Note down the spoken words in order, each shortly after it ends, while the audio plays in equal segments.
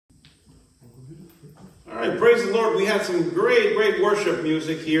All right, praise the Lord. We had some great worship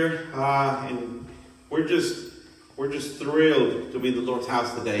music here, and we're just thrilled to be in the Lord's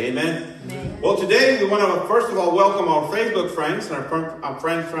house today. Amen. Amen. Well, today we want to first of all welcome our Facebook friends and our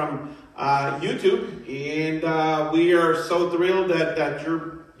friends from YouTube, and we are so thrilled that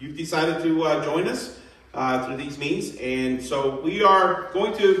you've decided to join us through these means. And so we are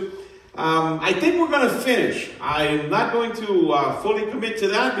going to. I think we're going to finish. I'm not going to fully commit to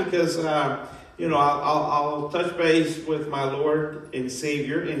that because. I'll touch base with my Lord and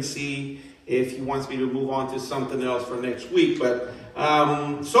Savior and see if He wants me to move on to something else for next week. But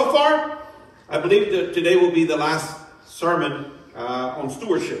so far, I believe that today will be the last sermon on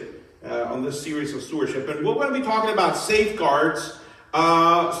stewardship, on this series of stewardship. And we're going to be talking about safeguards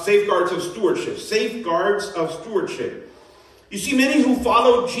of stewardship. Safeguards of stewardship. You see, many who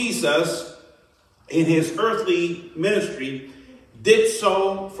followed Jesus in His earthly ministry did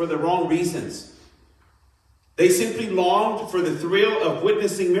so for the wrong reasons. They simply longed for the thrill of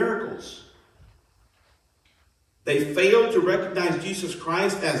witnessing miracles. They failed to recognize Jesus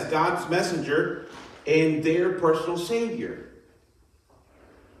Christ as God's messenger and their personal Savior.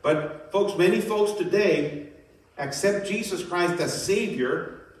 But folks, many folks today accept Jesus Christ as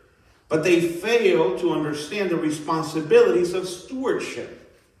Savior, but they fail to understand the responsibilities of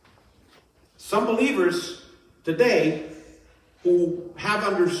stewardship. Some believers today who have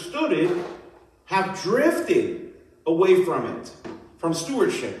understood it have drifted away from it, from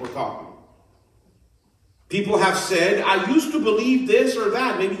stewardship we're talking. People have said, I used to believe this or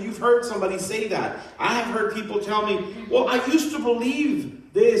that. Maybe you've heard somebody say that. I have heard people tell me, well, I used to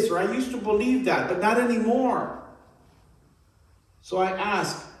believe this or I used to believe that, but not anymore. So I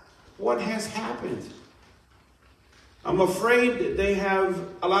ask, what has happened? I'm afraid they have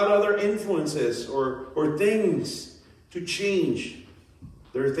allowed other influences or things to change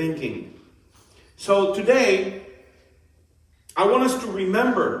their thinking. So today, I want us to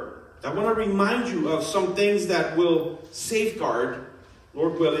remember, I want to remind you of some things that will safeguard,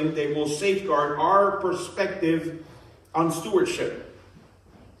 Lord willing, they will safeguard our perspective on stewardship.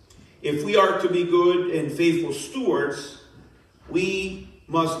 If we are to be good and faithful stewards, we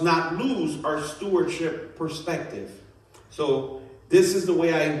must not lose our stewardship perspective. So this is the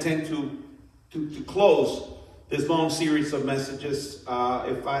way I intend to close this long series of messages.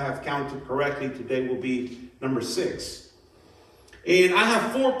 If I have counted correctly, today will be number 6. And I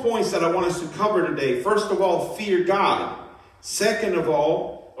have 4 points that I want us to cover today. First of all, fear God. Second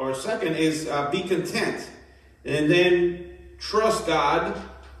is be content. And then trust God.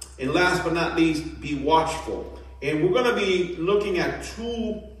 And last but not least, be watchful. And we're going to be looking at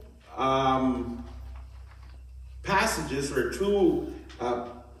 2 passages or 2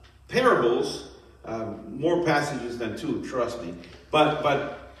 parables. More passages than 2, trust me.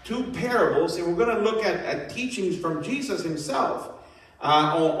 But 2 parables, and we're going to look at teachings from Jesus himself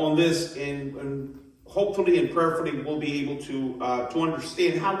on this, and hopefully and prayerfully we'll be able to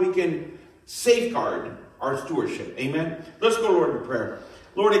understand how we can safeguard our stewardship. Amen. Let's go, Lord, in prayer.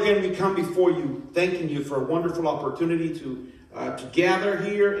 Lord, again, we come before you, thanking you for a wonderful opportunity to gather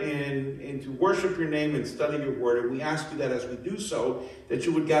here and to worship your name and study your word. And we ask you that as we do so, that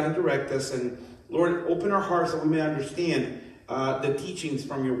you would guide and direct us. And Lord, open our hearts that we may understand the teachings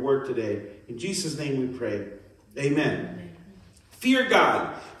from your word today. In Jesus' name we pray. Amen. Amen. Fear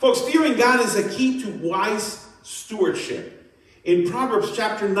God. Folks, fearing God is a key to wise stewardship. In Proverbs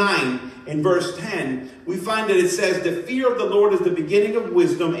chapter 9 and verse 10, we find that it says, the fear of the Lord is the beginning of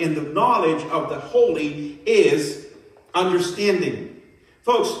wisdom, and the knowledge of the holy is understanding.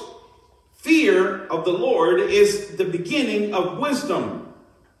 Folks, fear of the Lord is the beginning of wisdom.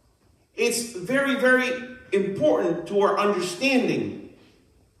 It's very, very important to our understanding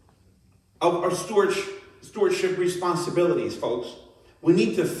of our stewardship responsibilities, folks. We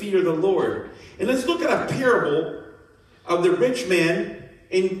need to fear the Lord. And let's look at a parable of the rich man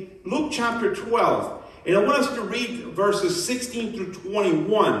in Luke chapter 12. And I want us to read verses 16 through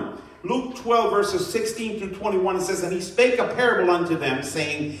 21. Luke 12, verses 16 through 21, it says, and he spake a parable unto them,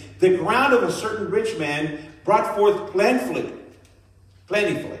 saying, the ground of a certain rich man brought forth plentifully.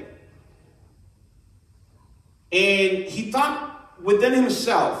 And he thought within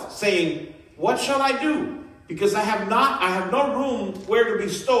himself, saying, what shall I do? Because I have no room where to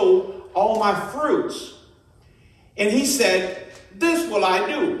bestow all my fruits. And he said, this will I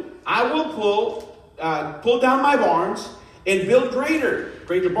do. I will pull down my barns and build greater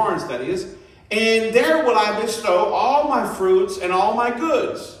barns, that is. And there will I bestow all my fruits and all my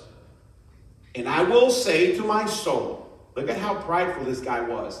goods. And I will say to my soul, look at how prideful this guy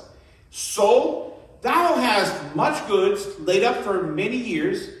was. Soul, thou hast much goods laid up for many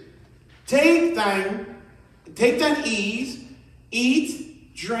years. Take thine Take that ease,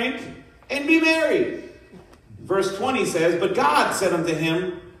 eat, drink, and be merry. Verse 20 says, but God said unto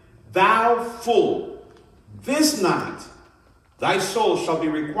him, thou fool, this night thy soul shall be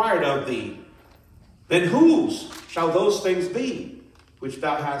required of thee. Then whose shall those things be which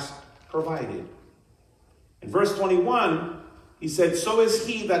thou hast provided? In verse 21, he said, so is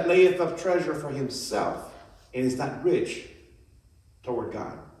he that layeth up treasure for himself and is not rich toward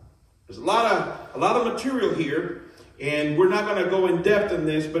God. There's a lot of material here, and we're not going to go in depth in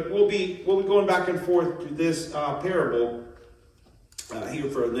this, but we'll be going back and forth to this parable here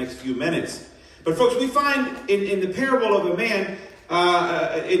for the next few minutes. But folks, we find in the parable of a man,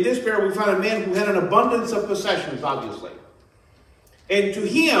 in this parable, we find a man who had an abundance of possessions, obviously. And to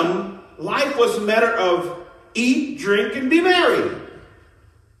him, life was a matter of eat, drink, and be merry.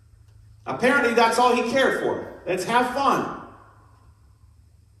 Apparently, that's all he cared for. Let's have fun.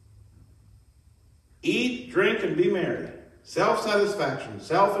 Eat, drink, and be merry. Self-satisfaction,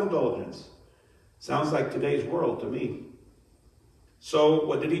 self-indulgence. Sounds like today's world to me. So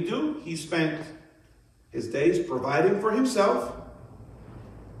what did he do? He spent his days providing for himself.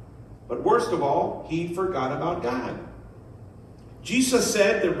 But worst of all, he forgot about God. Jesus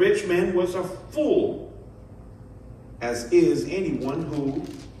said the rich man was a fool, as is anyone who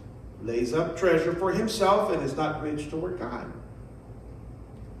lays up treasure for himself and is not rich toward God.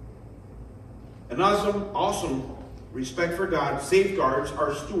 An awesome respect for God safeguards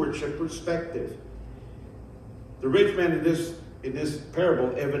our stewardship perspective. The rich man in this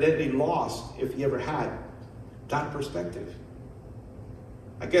parable evidently lost, if he ever had, that perspective.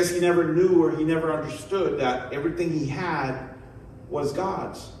 I guess he never knew or he never understood that everything he had was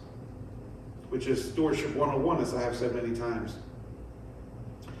God's, which is Stewardship 101, as I have said many times.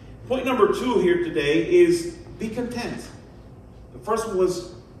 Point number 2 here today is be content. The first one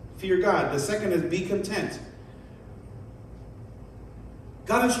was fear God. The second is be content.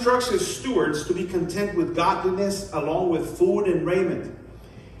 God instructs his stewards to be content with godliness along with food and raiment.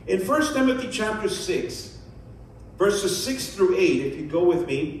 In 1 Timothy chapter 6, verses 6 through 8, if you go with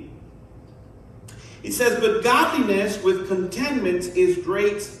me, it says, but godliness with contentment is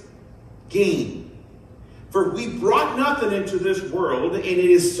great gain. For we brought nothing into this world, and it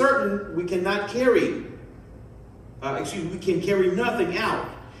is certain we cannot carry. We can carry nothing out.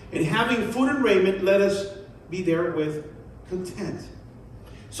 And having food and raiment, let us be there with content.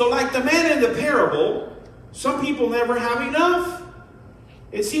 So like the man in the parable, some people never have enough.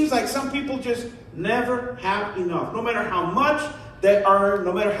 It seems like some people just never have enough. No matter how much they earn,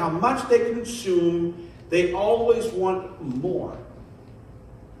 no matter how much they consume, they always want more.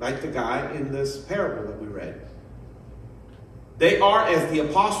 Like the guy in this parable that we read. They are, as the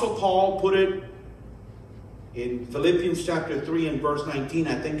Apostle Paul put it in Philippians chapter 3 and verse 19,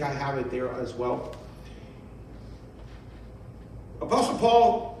 I think I have it there as well. Apostle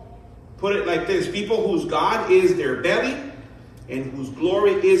Paul put it like this: people whose God is their belly and whose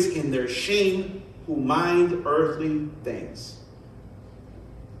glory is in their shame, who mind earthly things.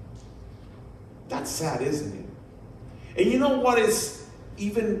 That's sad, isn't it? And you know what is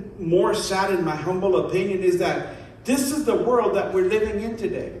even more sad, in my humble opinion, is that this is the world that we're living in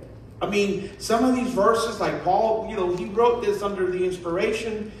today. I mean, some of these verses, like Paul, he wrote this under the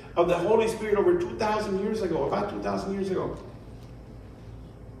inspiration of the Holy Spirit over 2,000 years ago, about 2,000 years ago.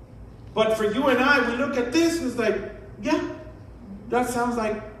 But for you and I, we look at this and it's like, yeah, that sounds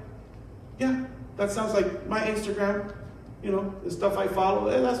like my Instagram, the stuff I follow,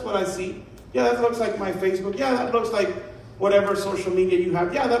 that's what I see. Yeah, that looks like my Facebook. Yeah, that looks like whatever social media you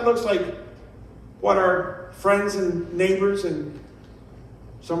have. Yeah, that looks like what our friends and neighbors and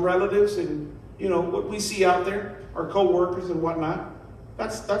some relatives and, what we see out there, our co-workers and whatnot.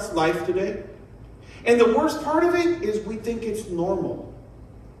 That's life today. And the worst part of it is we think it's normal.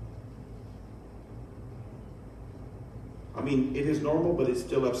 I mean, it is normal, but it's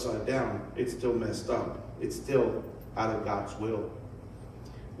still upside down. It's still messed up. It's still out of God's will.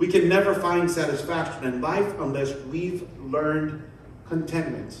 We can never find satisfaction in life unless we've learned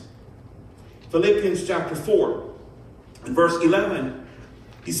contentment. Philippians chapter 4 and verse 11,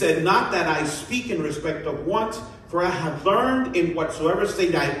 he said, not that I speak in respect of want, for I have learned in whatsoever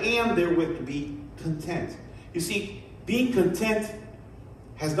state I am therewith to be content. You see, being content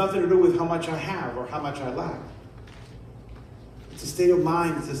has nothing to do with how much I have or how much I lack. It's a state of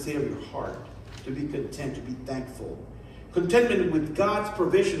mind, it's a state of your heart, to be content, to be thankful. Contentment with God's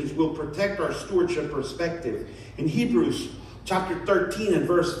provisions will protect our stewardship perspective. In Hebrews chapter 13 and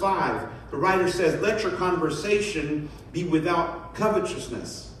verse 5, the writer says, let your conversation be without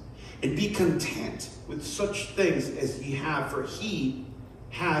covetousness, and be content with such things as ye have, for he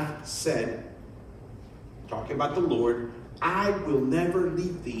hath said, talking about the Lord, I will never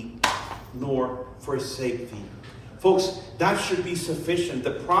leave thee nor forsake thee. Folks, that should be sufficient.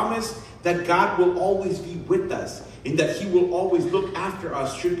 The promise that God will always be with us and that he will always look after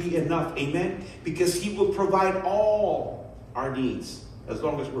us should be enough. Amen? Because he will provide all our needs as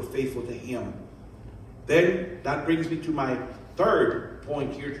long as we're faithful to him. Then that brings me to my third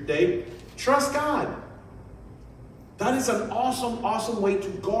point here today. Trust God. That is an awesome, awesome way to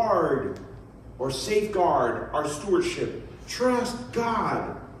guard or safeguard our stewardship. Trust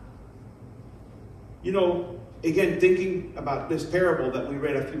God. You know, again, thinking about this parable that we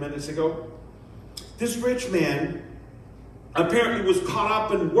read a few minutes ago, this rich man apparently was caught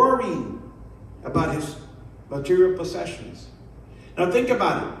up in worrying about his material possessions. Now think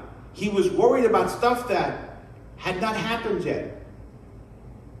about it. He was worried about stuff that had not happened yet.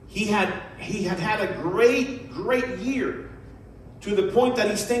 He had had a great year, to the point that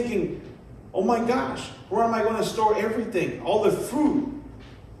he's thinking, oh my gosh, where am I going to store everything? All the fruit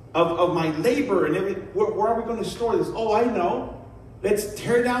of my labor and everything. Where are we going to store this? Oh, I know. Let's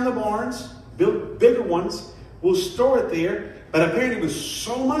tear down the barns, build bigger ones. We'll store it there. But apparently it was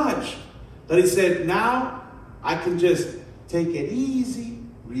so much that he said, now I can just take it easy,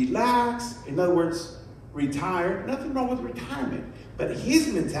 relax. In other words, retire. Nothing wrong with retirement. But his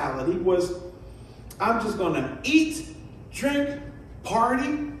mentality was, I'm just going to eat, drink,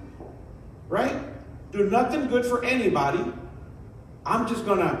 party, right? Do nothing good for anybody. I'm just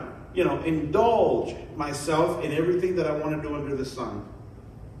going to, indulge myself in everything that I want to do under the sun.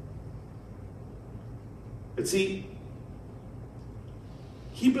 But see,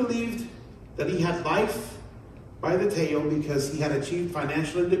 he believed that he had life by the tail because he had achieved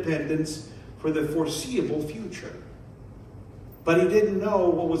financial independence for the foreseeable future. But he didn't know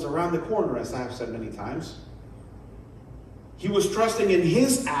what was around the corner, as I have said many times. He was trusting in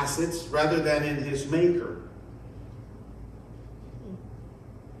his assets rather than in his maker.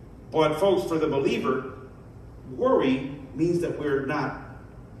 But folks, for the believer, worry means that we're not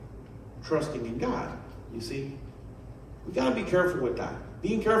trusting in God. You see, we got to be careful with that.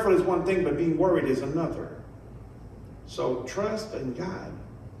 Being careful is one thing, but being worried is another. So trust in God.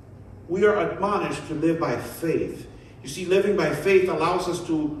 We are admonished to live by faith. You see, living by faith allows us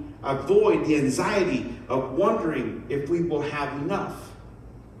to avoid the anxiety of wondering if we will have enough.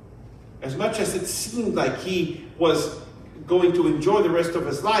 As much as it seemed like he was going to enjoy the rest of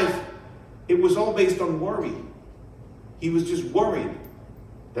his life, it was all based on worry. He was just worried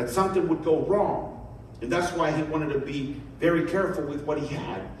that something would go wrong. And that's why he wanted to be very careful with what he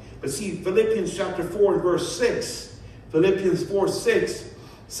had. But see, Philippians chapter 4 and verse 6, Philippians 4:6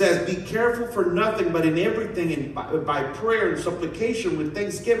 says, be careful for nothing, but in everything, and by prayer and supplication with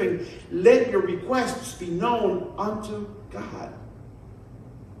thanksgiving, let your requests be known unto God.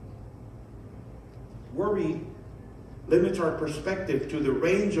 Worry limits our perspective to the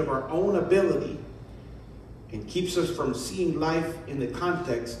range of our own ability and keeps us from seeing life in the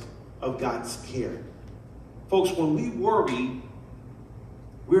context of God's care. Folks, when we worry,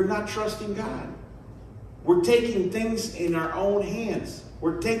 we're not trusting God. We're taking things in our own hands.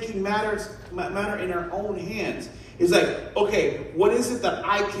 We're taking matter in our own hands. It's like, okay, what is it that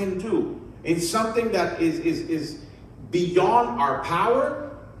I can do? And something that is beyond our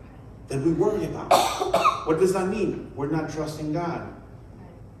power, then we worry about. What does that mean? We're not trusting God.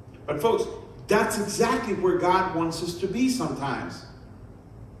 But folks, that's exactly where God wants us to be sometimes.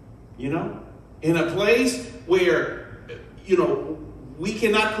 In a place where, we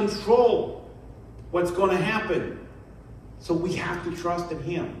cannot control what's going to happen. So we have to trust in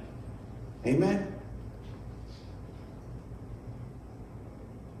him. Amen?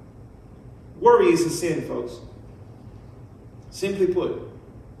 Worry is a sin, folks. Simply put,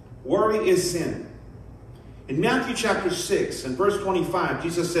 worry is sin. In Matthew chapter 6 and verse 25,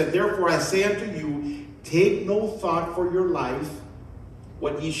 Jesus said, therefore I say unto you, take no thought for your life,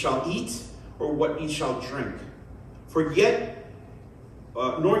 what ye shall eat, or what ye shall drink. Nor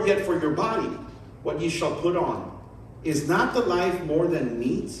yet for your body, what ye shall put on. Is not the life more than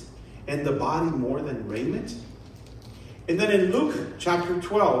meat, and the body more than raiment? And then in Luke chapter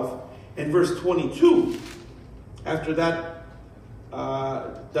 12 and verse 22, after that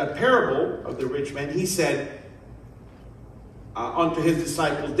parable of the rich man, he said unto his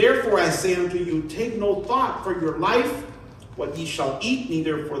disciples, therefore I say unto you, take no thought for your life, what ye shall eat,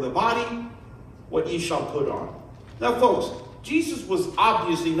 neither for the body, what ye shall put on. Now, folks, Jesus was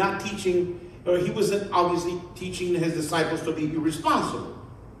obviously not teaching, or he wasn't obviously teaching his disciples to be irresponsible.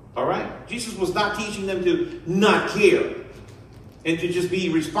 All right? Jesus was not teaching them to not care and to just be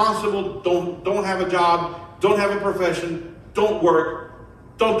irresponsible, don't have a job, don't have a profession, don't work,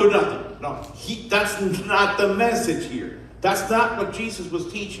 don't do nothing. no. That's not the message here. That's not what Jesus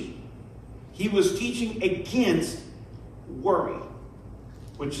was teaching. He was teaching against worry,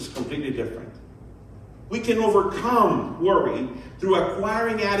 which is completely different. We can overcome worry through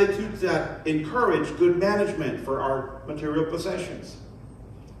acquiring attitudes that encourage good management for our material possessions.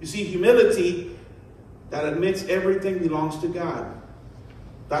 You see, humility that admits everything belongs to God.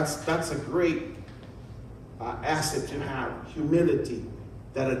 That's a great asset to have. Humility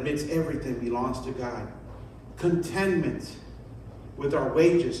that admits everything belongs to God. Contentment with our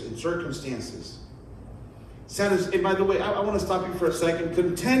wages and circumstances. And by the way, I want to stop you for a second.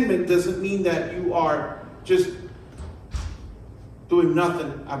 Contentment doesn't mean that you are just doing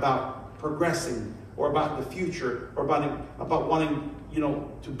nothing about progressing or about the future or about wanting,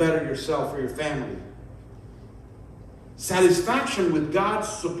 to better yourself or your family. Satisfaction with God's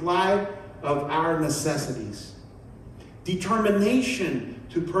supply of our necessities. Determination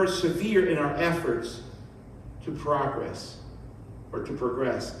to persevere in our efforts to progress.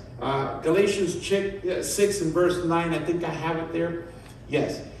 Galatians 6 and verse 9, I think I have it there.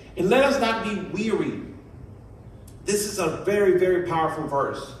 Yes. And let us not be weary. This is a very, very powerful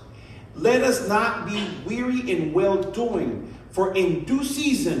verse. Let us not be weary in well-doing, for in due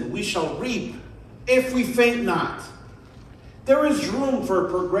season we shall reap if we faint not. There is room for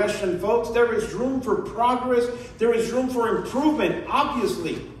progression, folks. There is room for progress. There is room for improvement,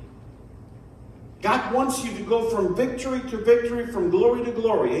 obviously. God wants you to go from victory to victory, from glory to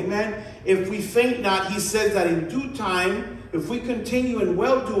glory. Amen. If we faint not, he says that in due time, if we continue in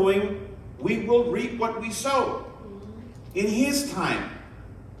well-doing, we will reap what we sow in his time.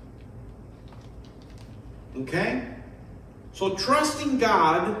 Okay? So trusting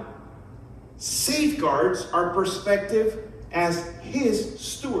God safeguards our perspective as his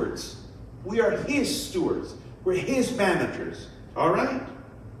stewards. We are his stewards. We're his managers. All right?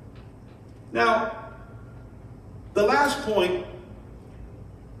 Now, the last point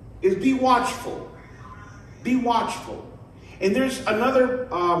is be watchful. Be watchful. And there's another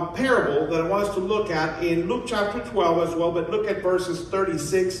parable that I want us to look at in Luke chapter 12 as well, but look at verses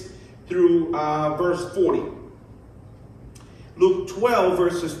 36 through verse 40. Luke 12,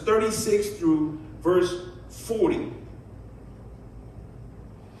 verses 36 through verse 40.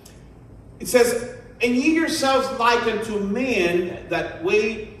 It says, and ye yourselves like unto men that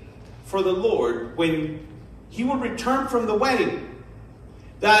wait for the Lord, when he will return from the wedding,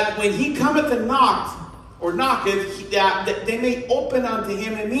 that when he cometh and knocketh, that they may open unto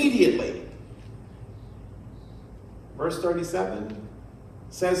him immediately. Verse 37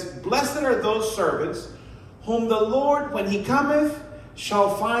 says, blessed are those servants whom the Lord, when he cometh,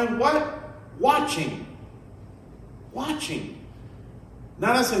 shall find what? Watching. Watching.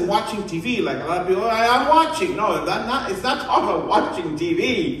 Not as in watching TV, like a lot of people, I'm watching. No, it's not talking about watching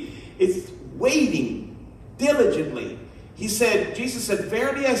TV. It's waiting diligently. Jesus said,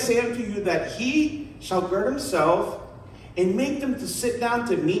 verily I say unto you that he shall gird himself and make them to sit down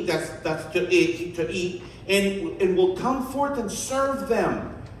to meat, that's to eat, and will come forth and serve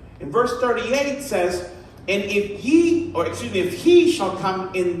them. In verse 38 says, and if he shall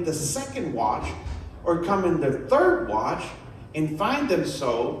come in the second watch, or come in the third watch, and find them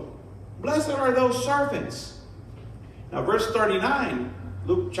so, blessed are those servants. Now verse 39,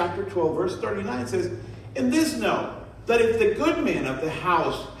 Luke chapter 12, verse 39 says, and this know, that if the good man of the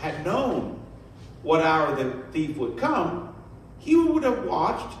house had known what hour the thief would come, he would have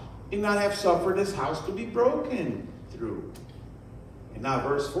watched and not have suffered his house to be broken through. And now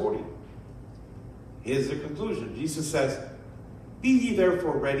verse 40. Here's the conclusion. Jesus says, be ye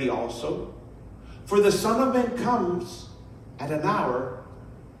therefore ready also, for the Son of Man comes at an hour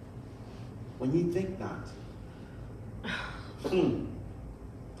when ye think not.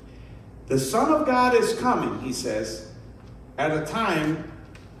 The Son of God is coming, he says, at a time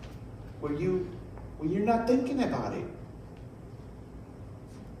when you're not thinking about it.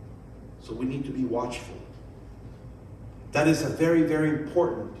 So we need to be watchful. That is a very, very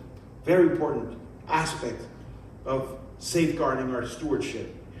important aspect of safeguarding our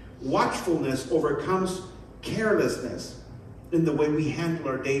stewardship. Watchfulness overcomes carelessness in the way we handle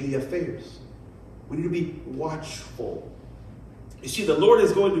our daily affairs. We need to be watchful. You see, the Lord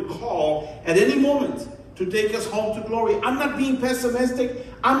is going to call at any moment to take us home to glory. I'm not being pessimistic.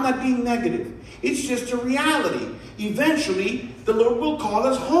 I'm not being negative. It's just a reality. Eventually, the Lord will call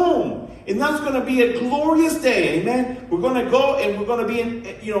us home. And that's going to be a glorious day. Amen. We're going to go and we're going to be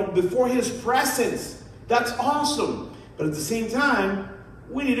in, before his presence. That's awesome. But at the same time,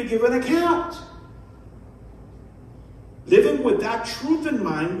 we need to give an account. Living with that truth in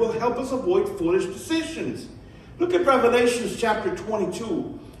mind will help us avoid foolish decisions. Look at Revelation chapter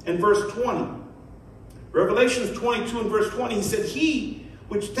 22 and verse 20. Revelations 22 and verse 20, he said, he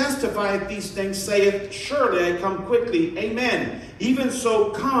which testifieth these things saith, surely I come quickly. Amen. Even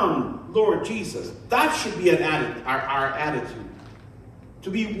so come, Lord Jesus. That should be our attitude. To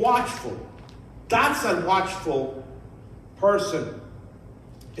be watchful. That's a watchful person.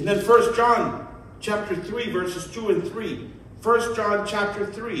 And then 1 John chapter 3, verses 2 and 3. 1 John chapter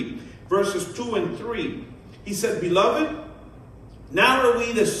 3, verses 2 and 3. He said, beloved, now are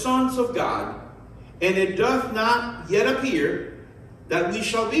we the sons of God, and it doth not yet appear that we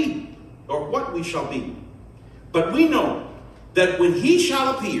shall be, or what we shall be. But we know that when he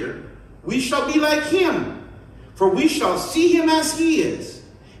shall appear, we shall be like him, for we shall see him as he is.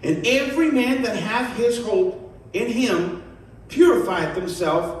 And every man that hath his hope in him purifieth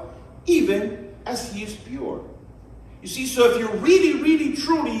himself, even as he is pure. You see, so if you're really, really,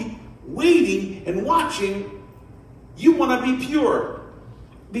 truly waiting and watching, you want to be pure,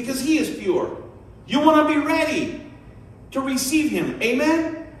 because he is pure. You want to be ready to receive him.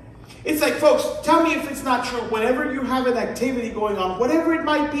 Amen? It's like, folks, tell me if it's not true. Whenever you have an activity going on, whatever it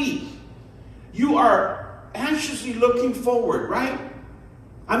might be, you are anxiously looking forward, right?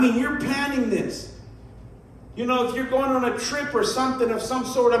 I mean, you're planning this. You know, if you're going on a trip or something of some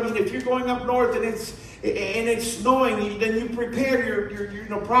sort, I mean, if you're going up north and it's snowing, then you prepare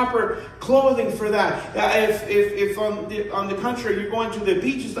your proper clothing for that. If on the contrary, you're going to the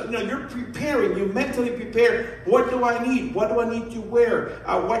beaches, you're preparing. You mentally prepare. What do I need? What do I need to wear?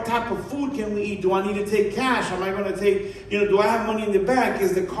 What type of food can we eat? Do I need to take cash? Am I going to take, do I have money in the bank?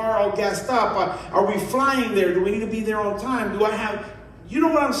 Is the car all gassed up? Are we flying there? Do we need to be there on time? Do I have, you know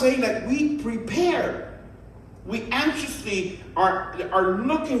what I'm saying? That we prepare. We anxiously are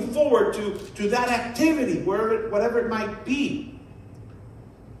looking forward to that activity, whatever it might be.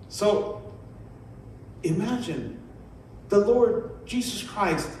 So imagine the Lord Jesus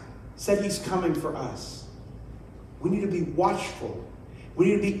Christ said he's coming for us. We need to be watchful. We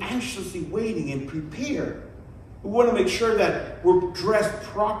need to be anxiously waiting and prepare. We want to make sure that we're dressed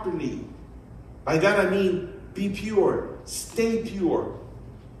properly. By that I mean be pure, stay pure.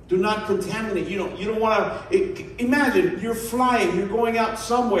 Do not contaminate. You don't want to. Imagine you're flying, you're going out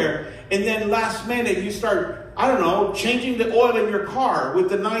somewhere, and then last minute you start, I don't know, changing the oil in your car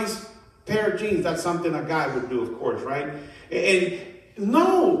with a nice pair of jeans. That's something a guy would do, of course, right? And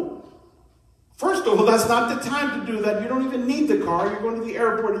no. First of all, that's not the time to do that. You don't even need the car. You're going to the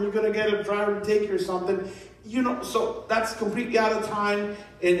airport and you're going to get a driver to take you or something. So that's completely out of time.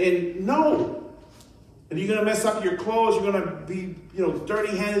 And no. And you're going to mess up your clothes. You're going to be,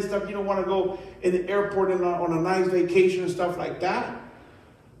 dirty-handed stuff. You don't want to go in the airport on a nice vacation and stuff like that.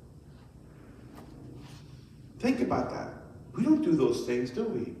 Think about that. We don't do those things, do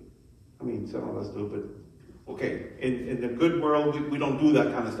we? I mean, some of us do, but okay. In the good world, we don't do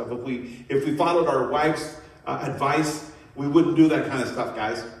that kind of stuff. If we followed our wife's advice, we wouldn't do that kind of stuff,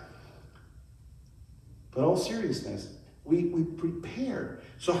 guys. But all seriousness, we prepare.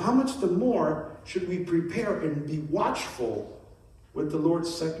 So how much the more should we prepare and be watchful with the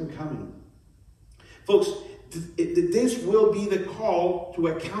Lord's second coming? Folks, this will be the call to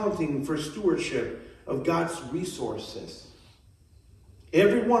accounting for stewardship of God's resources.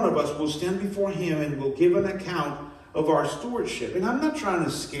 Every one of us will stand before him and will give an account of our stewardship. And I'm not trying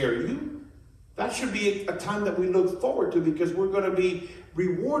to scare you. That should be a time that we look forward to, because we're going to be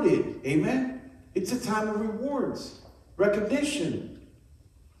rewarded. Amen? It's a time of rewards. Recognition.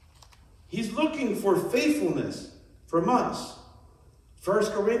 He's looking for faithfulness from us. 1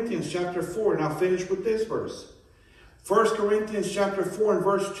 Corinthians chapter 4, and I'll finish with this verse. 1 Corinthians chapter 4 and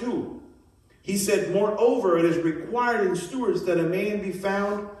verse 2. He said, moreover, it is required in stewards that a man be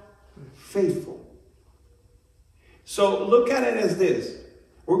found faithful. So look at it as this.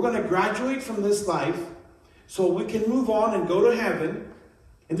 We're going to graduate from this life so we can move on and go to heaven.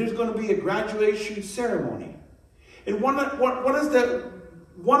 And there's going to be a graduation ceremony. And one of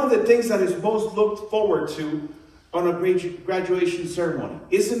the things that is most looked forward to on a graduation ceremony,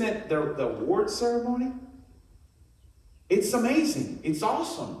 isn't it the award ceremony? It's amazing. It's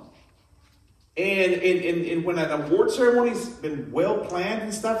awesome. And when an award ceremony's been well planned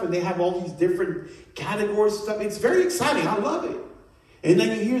and stuff, and they have all these different categories and stuff, it's very exciting. I love it. And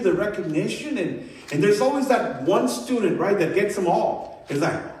then you hear the recognition, and there's always that one student, right, that gets them all. It's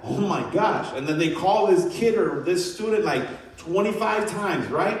like, oh my gosh. And then they call this kid or this student like 25 times,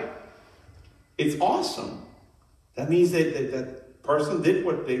 right? It's awesome. That means that person did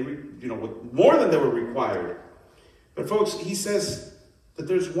what they, more than they were required. But folks, he says that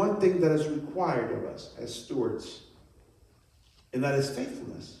there's one thing that is required of us as stewards, and that is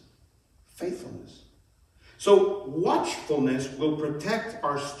faithfulness. Faithfulness. So watchfulness will protect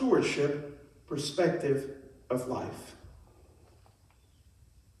our stewardship perspective of life.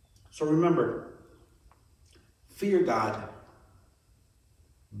 So remember, fear God,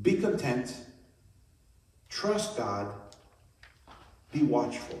 be content, trust God, be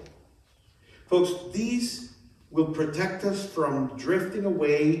watchful. Folks, these will protect us from drifting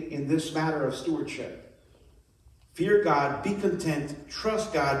away in this matter of stewardship. Fear God, be content,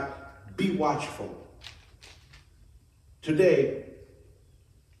 trust God, be watchful. Today,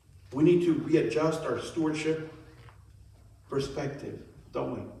 we need to readjust our stewardship perspective,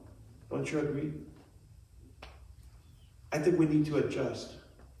 don't we? Don't you agree? I think we need to adjust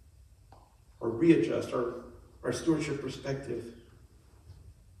or readjust our stewardship perspective.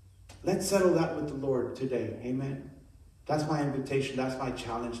 Let's settle that with the Lord today. Amen. That's my invitation. That's my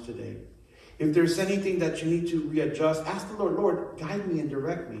challenge today. If there's anything that you need to readjust, ask the Lord, Lord, guide me and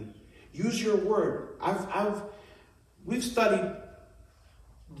direct me. Use your word. We've studied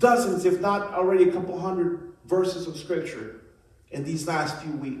dozens, if not already a couple hundred verses of scripture in these last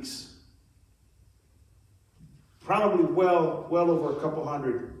few weeks. Probably well over a couple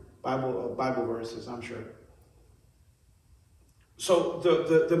hundred Bible verses, I'm sure. So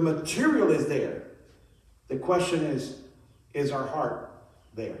the material is there. The question is our heart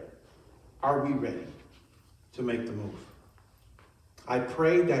there? Are we ready to make the move? I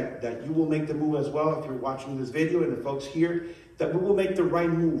pray that you will make the move as well if you're watching this video, and the folks here, that we will make the right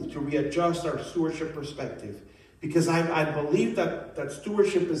move to readjust our stewardship perspective. Because I believe that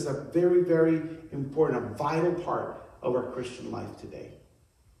stewardship is a very, very important, a vital part of our Christian life today.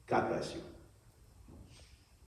 God bless you.